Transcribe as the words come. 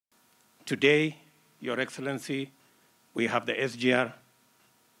Today, Your Excellency, we have the SGR,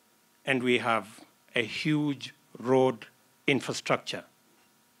 and we have a huge road infrastructure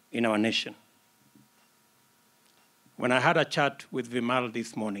in our nation. When I had a chat with Vimal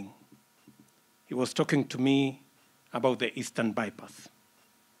this morning, he was talking to me about the Eastern Bypass.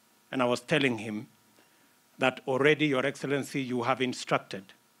 And I was telling him that already, Your Excellency, you have instructed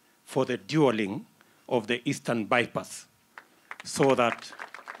for the dualing of the Eastern Bypass so that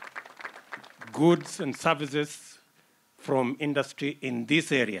goods and services from industry in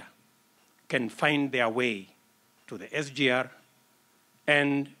this area can find their way to the SGR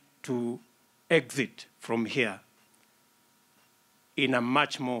and to exit from here in a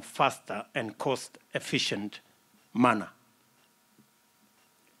much more faster and cost-efficient manner.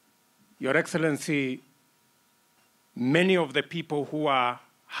 Your Excellency, many of the people who are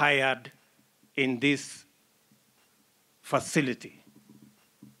hired in this facility,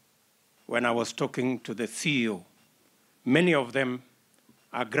 when I was talking to the CEO, many of them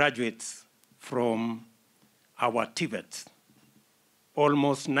are graduates from our TVETs.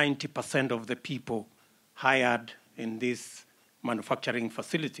 Almost 90% of the people hired in this manufacturing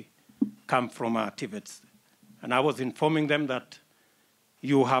facility come from our TVETs. And I was informing them that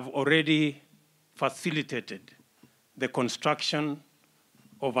you have already facilitated the construction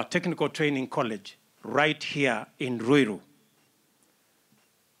of a technical training college right here in Ruiru.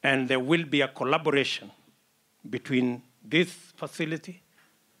 And there will be a collaboration between this facility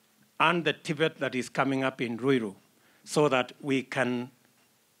and the TVET that is coming up in Ruiru so that we can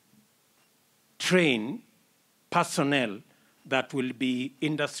train personnel that will be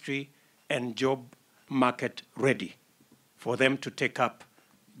industry and job market ready for them to take up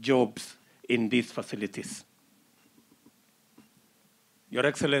jobs in these facilities. Your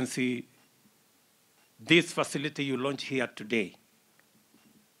Excellency, this facility you launch here today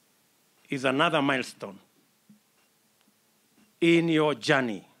is another milestone in your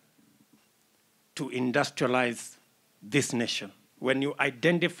journey to industrialize this nation. When you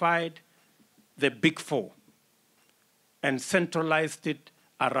identified the Big Four and centralized it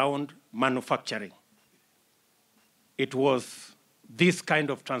around manufacturing, it was this kind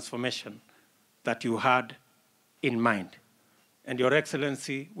of transformation that you had in mind. And Your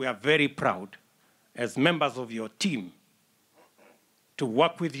Excellency, we are very proud as members of your team to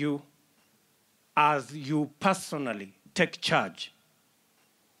work with you as you personally take charge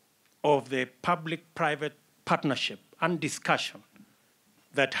of the public-private partnership and discussion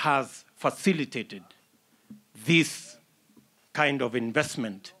that has facilitated this kind of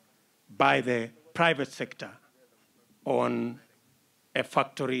investment by the private sector on a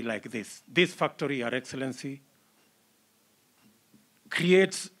factory like this. This factory, Your Excellency,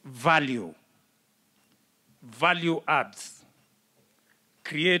 creates value, value adds,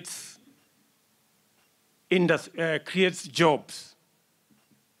 creates jobs,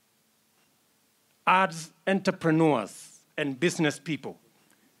 adds entrepreneurs and business people,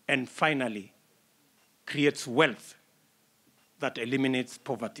 and finally creates wealth that eliminates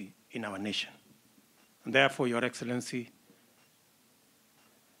poverty in our nation. And therefore, Your Excellency,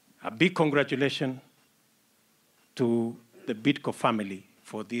 a big congratulations to the Bidco family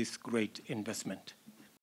for this great investment.